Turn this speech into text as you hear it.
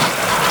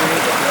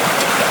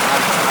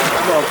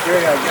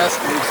great, I guess,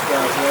 New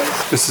South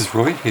Wales. This is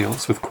Roy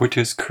Hales with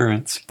Cortes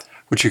Currents,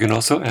 which you can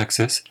also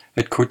access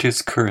at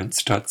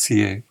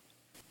cortescurrents.ca.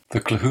 The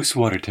Klahoose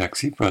water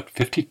taxi brought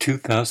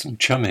 52,000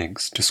 chum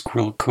eggs to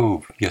Squirrel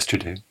Cove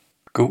yesterday.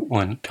 Goat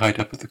 1 tied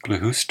up at the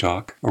Klahoose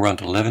dock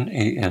around 11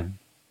 a.m.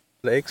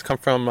 The eggs come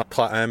from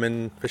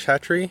Platte Fish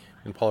Hatchery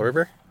in Paul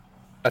River.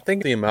 I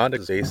think the amount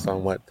is based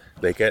on what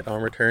they get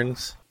on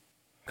returns,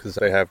 because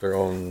they have their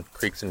own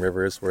creeks and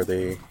rivers where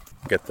they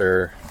get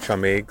their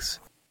chum eggs.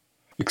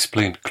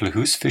 Explained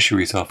Klahoose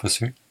Fisheries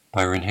Officer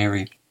Byron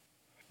Harry.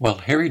 While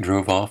Harry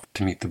drove off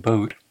to meet the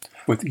boat,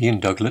 with Ian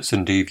Douglas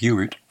and Dave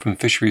Ewart from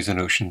Fisheries and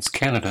Oceans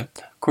Canada,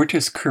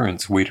 Cortes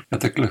Currents waited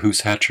at the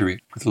Klahoose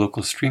hatchery with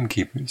local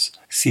streamkeepers,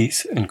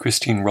 Cease and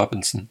Christine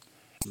Robinson.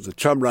 The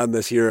chum run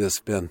this year has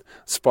been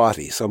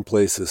spotty. Some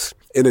places,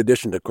 in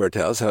addition to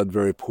Cortes, had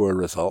very poor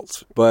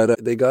results.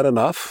 But they got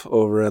enough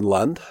over in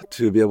Lund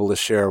to be able to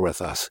share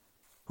with us,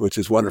 which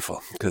is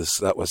wonderful, because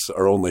that was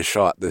our only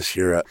shot this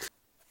year at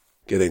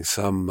getting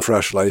some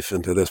fresh life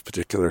into this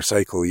particular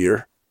cycle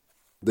year.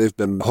 They've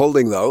been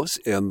holding those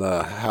in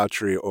the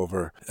hatchery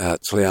over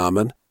at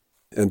Sleaman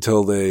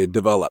until they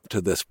develop to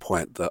this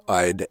point, the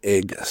eyed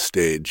egg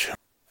stage.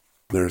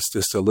 There's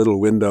just a little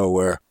window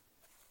where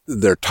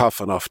they're tough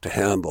enough to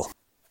handle.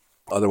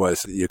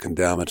 Otherwise, you can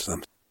damage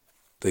them.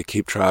 They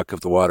keep track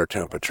of the water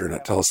temperature, and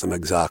it tells them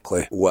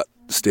exactly what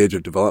stage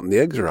of development the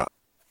eggs are at.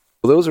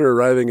 Those are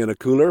arriving in a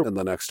cooler in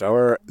the next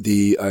hour.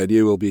 The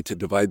idea will be to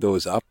divide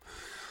those up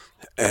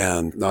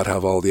and not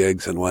have all the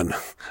eggs in one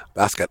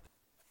basket.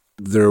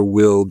 There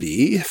will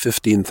be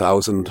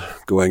 15,000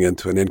 going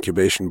into an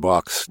incubation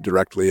box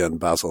directly in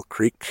Basil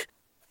Creek.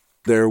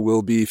 There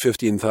will be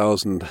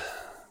 15,000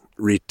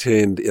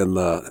 retained in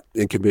the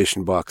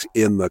incubation box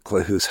in the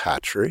Klahoose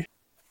hatchery.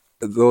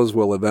 Those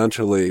will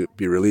eventually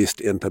be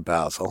released into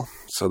Basil.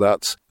 So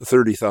that's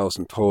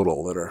 30,000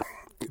 total that are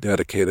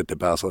dedicated to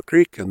Basil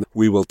Creek. And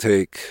we will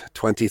take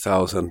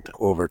 20,000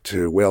 over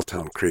to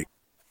Whaletown Creek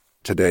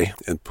today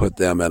and put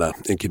them in an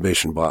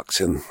incubation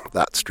box in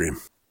that stream.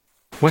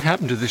 What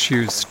happened to this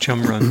year's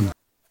chum run?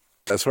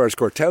 As far as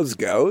Cortes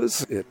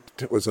goes, it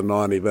was a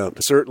non-event.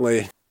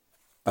 Certainly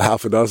a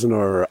half a dozen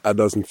or a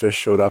dozen fish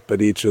showed up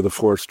at each of the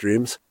four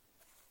streams.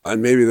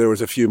 And maybe there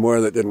was a few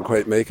more that didn't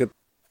quite make it.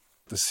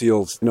 The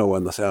seals know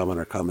when the salmon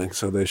are coming,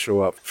 so they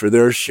show up for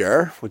their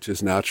share, which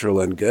is natural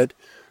and good.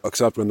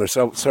 Except when there's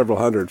several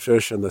hundred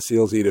fish and the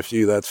seals eat a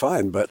few, that's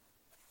fine. But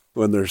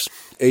when there's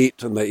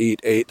 8 and they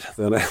eat 8,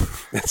 then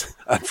it's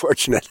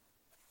unfortunate.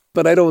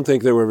 But I don't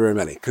think there were very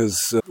many,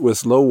 because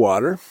with low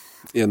water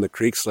in the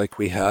creeks like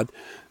we had,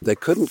 they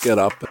couldn't get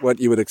up. What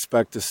you would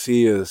expect to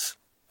see is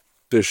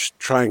fish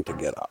trying to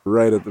get up.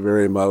 Right at the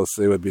very mouth,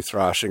 they would be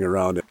thrashing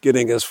around it,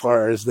 getting as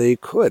far as they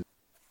could,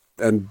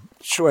 and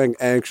showing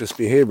anxious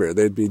behavior.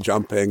 They'd be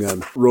jumping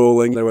and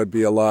rolling. There would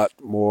be a lot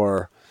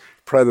more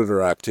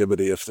predator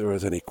activity if there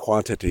was any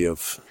quantity of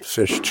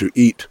fish to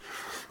eat.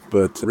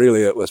 But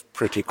really, it was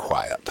pretty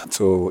quiet.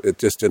 So it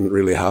just didn't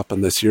really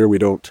happen this year. We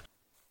don't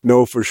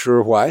know for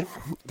sure why.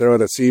 They're out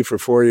at sea for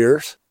 4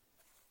 years.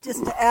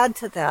 Just to add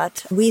to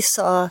that, we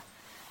saw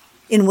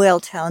in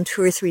Whaletown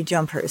 2 or 3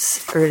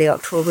 jumpers early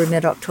October,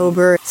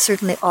 mid-October.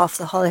 Certainly off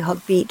the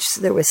Hollyhock Beach,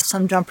 there was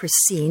some jumpers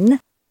seen.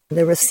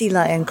 There was sea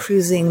lion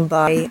cruising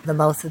by the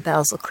mouth of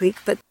Basil Creek,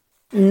 but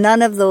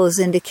none of those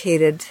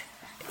indicated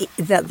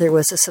that there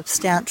was a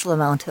substantial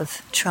amount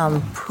of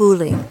chum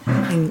pooling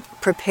and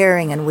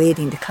preparing and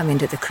waiting to come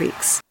into the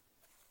creeks.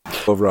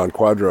 Over on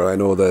Quadro, I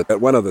know that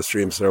at one of the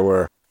streams there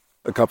were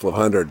a couple of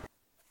hundred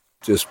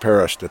just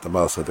perished at the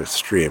mouth of the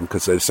stream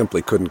because they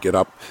simply couldn't get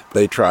up.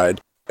 They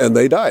tried, and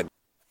they died.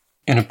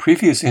 In a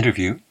previous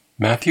interview,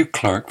 Matthew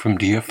Clark from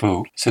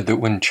DFO said that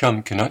when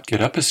chum cannot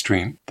get up a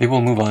stream, they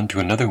will move on to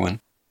another one.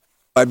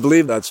 I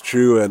believe that's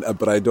true,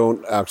 but I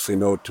don't actually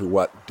know to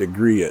what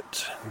degree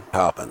it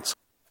happens.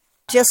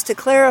 Just to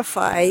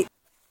clarify,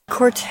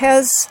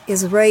 Cortes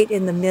is right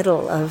in the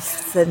middle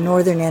of the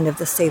northern end of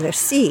the Salish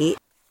Sea.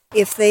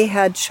 If they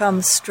had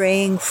chum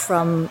straying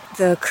from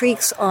the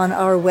creeks on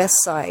our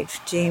west side,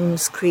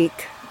 James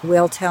Creek,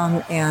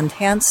 Whaletown, and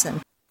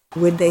Hanson,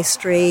 would they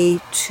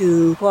stray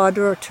to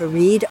Quadro or to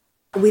Reed?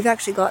 We've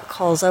actually got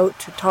calls out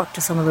to talk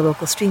to some of the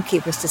local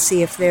streamkeepers to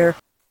see if their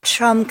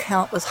chum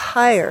count was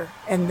higher,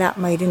 and that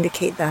might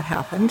indicate that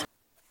happened.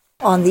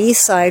 On the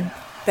east side,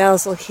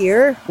 Basil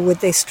here, would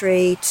they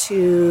stray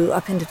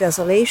up into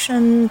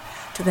Desolation,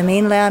 to the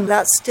mainland?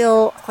 That's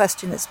still a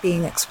question that's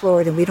being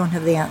explored, and we don't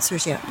have the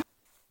answers yet.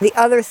 The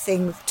other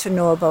thing to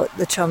know about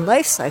the chum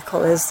life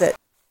cycle is that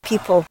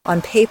people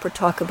on paper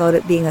talk about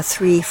it being a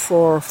 3,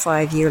 4, or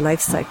 5 year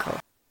life cycle.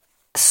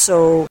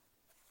 So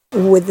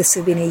would this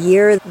have been a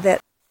year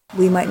that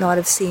we might not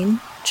have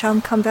seen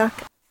chum come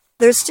back?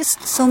 There's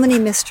just so many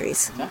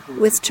mysteries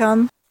with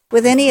chum,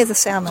 with any of the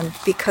salmon,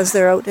 because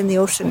they're out in the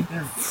ocean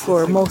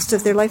for most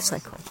of their life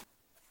cycle.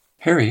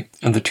 Harry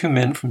and the 2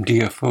 men from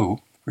DFO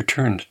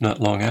returned not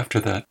long after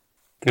that.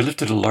 They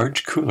lifted a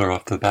large cooler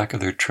off the back of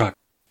their truck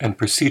and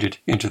proceeded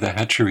into the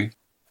hatchery.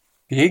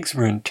 The eggs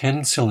were in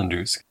 10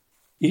 cylinders,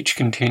 each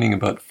containing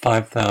about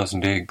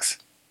 5,000 eggs.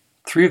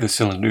 3 of the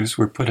cylinders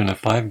were put in a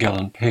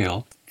 5-gallon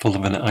pail full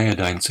of an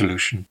iodine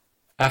solution.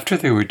 After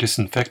they were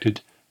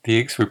disinfected, the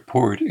eggs were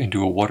poured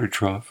into a water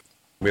trough.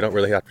 We don't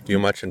really have to do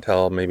much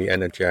until maybe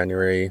end of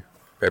January,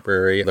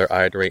 February. They're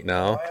eyed right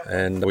now,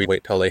 and we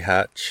wait till they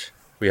hatch.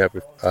 We have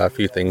a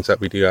few things that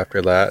we do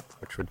after that,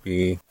 which would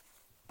be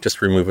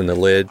just removing the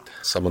lid,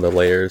 some of the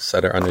layers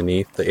that are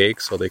underneath the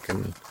eggs so they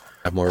can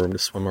have more room to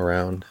swim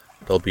around.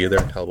 They'll be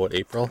there until about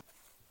April.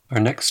 Our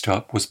next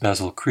stop was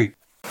Basil Creek.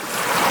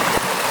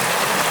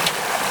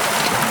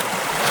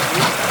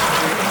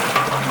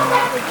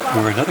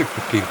 Where another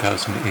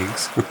 15,000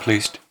 eggs were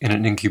placed in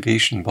an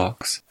incubation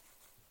box.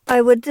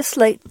 I would just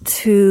like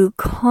to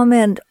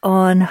comment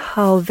on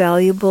how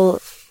valuable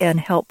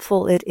and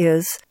helpful it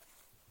is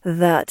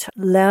that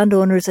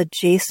landowners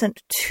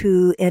adjacent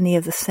to any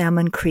of the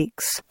salmon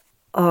creeks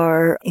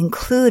are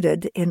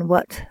included in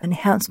what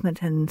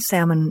enhancement and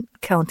salmon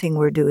counting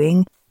we're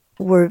doing.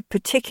 We're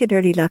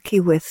particularly lucky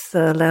with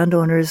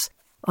landowners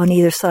on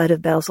either side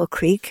of Basil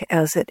Creek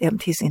as it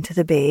empties into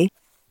the bay.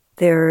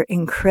 They're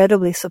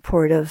incredibly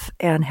supportive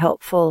and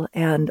helpful,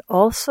 and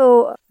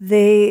also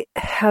they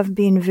have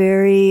been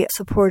very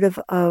supportive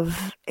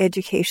of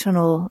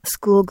educational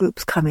school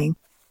groups coming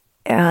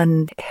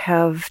and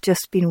have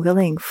just been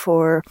willing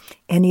for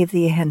any of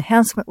the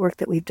enhancement work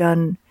that we've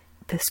done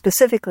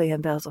specifically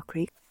in Basil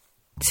Creek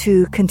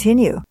to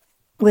continue.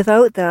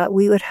 Without that,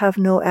 we would have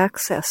no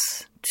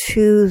access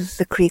to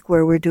the creek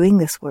where we're doing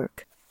this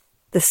work.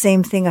 The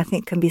same thing, I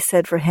think, can be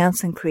said for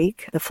Hansen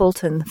Creek. The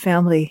Fulton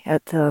family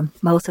at the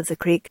mouth of the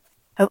creek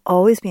have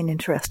always been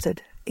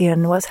interested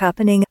in what's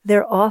happening.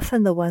 They're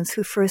often the ones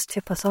who first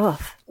tip us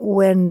off.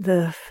 When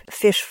the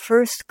fish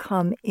first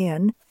come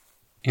in.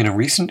 In a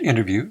recent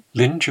interview,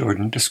 Lynn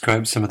Jordan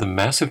described some of the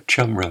massive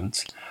chum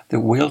runs that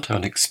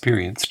Whaletown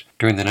experienced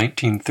during the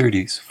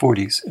 1930s,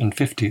 40s, and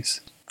 50s.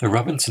 The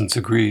Robinsons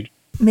agreed.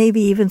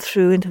 Maybe even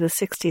through into the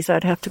 60s.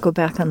 I'd have to go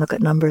back and look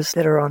at numbers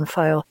that are on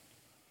file.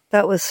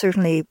 That was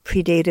certainly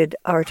predated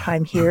our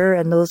time here,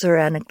 and those are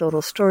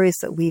anecdotal stories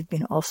that we've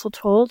been also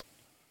told.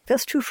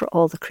 That's true for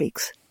all the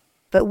creeks.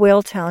 But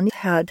Whaletown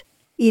had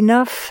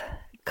enough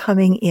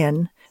coming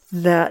in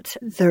that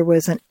there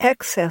was an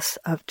excess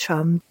of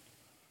chum.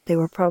 They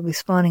were probably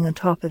spawning on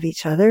top of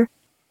each other.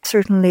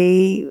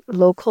 Certainly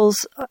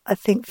locals, I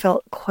think,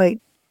 felt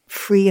quite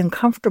free and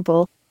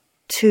comfortable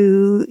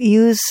to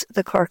use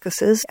the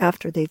carcasses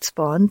after they'd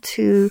spawned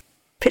to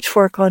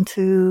pitchfork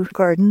onto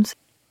gardens.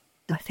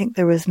 I think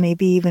there was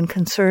maybe even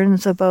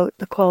concerns about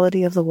the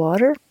quality of the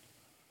water.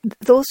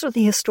 Those are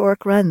the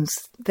historic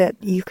runs that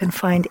you can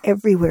find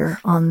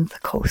everywhere on the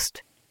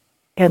coast.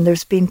 And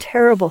there's been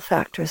terrible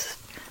factors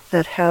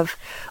that have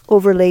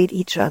overlaid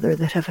each other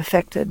that have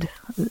affected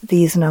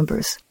these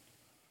numbers.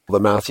 The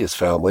Matthews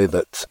family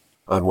that's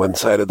on one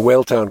side of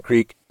Whaletown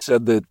Creek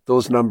said that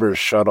those numbers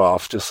shut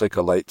off just like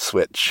a light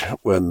switch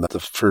when the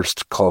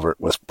first culvert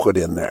was put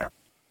in there.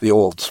 The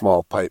old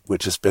small pipe,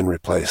 which has been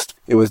replaced.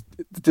 It was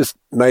just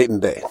night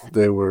and day.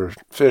 There were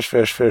fish,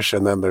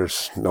 and then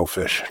there's no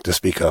fish to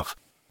speak of.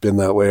 Been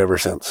that way ever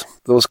since.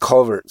 Those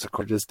culverts, of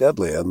course, is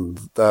deadly,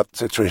 and that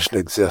situation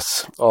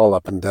exists all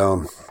up and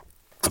down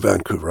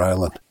Vancouver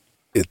Island.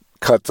 It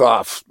cuts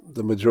off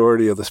the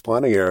majority of the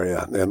spawning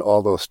area in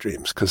all those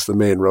streams, because the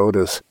main road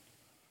is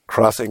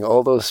crossing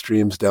all those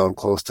streams down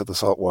close to the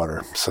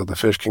saltwater, so the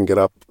fish can get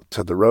up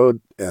to the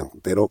road,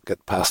 and they don't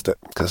get past it,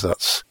 because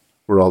that's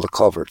where all the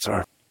culverts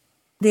are.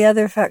 The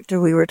other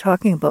factor we were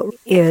talking about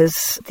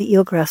is the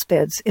eelgrass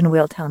beds in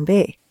Whaletown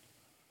Bay.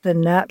 The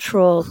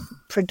natural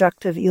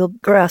productive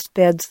eelgrass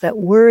beds that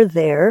were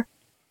there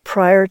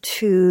prior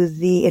to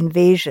the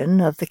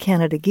invasion of the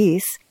Canada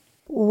geese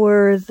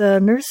were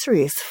the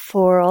nurseries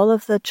for all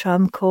of the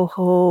chum,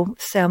 coho,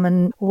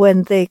 salmon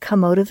when they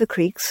come out of the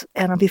creeks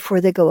and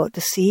before they go out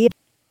to sea.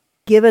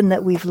 Given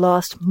that we've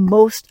lost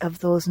most of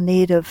those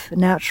native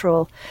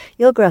natural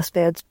eelgrass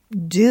beds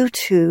due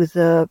to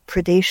the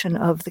predation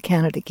of the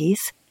Canada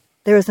geese,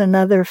 there's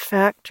another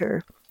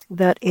factor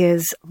that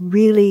is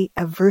really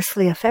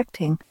adversely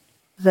affecting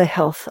the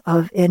health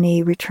of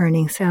any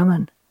returning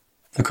salmon.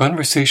 The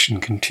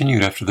conversation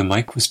continued after the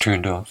mic was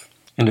turned off,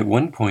 and at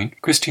one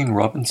point Christine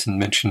Robinson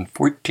mentioned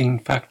 14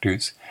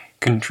 factors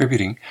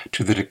contributing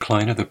to the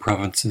decline of the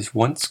province's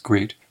once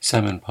great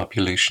salmon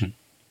population.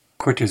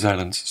 Cortes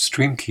Island's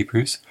stream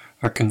keepers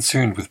are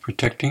concerned with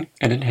protecting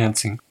and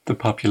enhancing the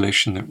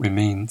population that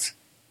remains.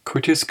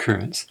 Cortes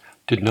Currents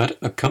did not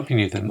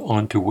accompany them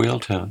on to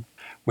Whaletown,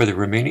 where the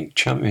remaining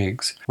chum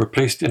eggs were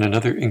placed in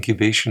another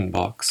incubation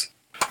box.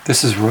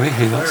 This is Roy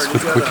Hales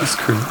with Cortes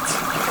Currents.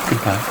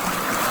 Goodbye.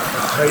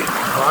 A tight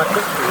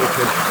pocket so you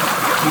can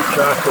keep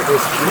track of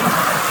this tree.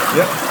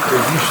 Yep.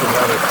 Because you should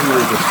have a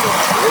cooler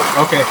distance.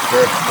 Okay,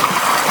 sure.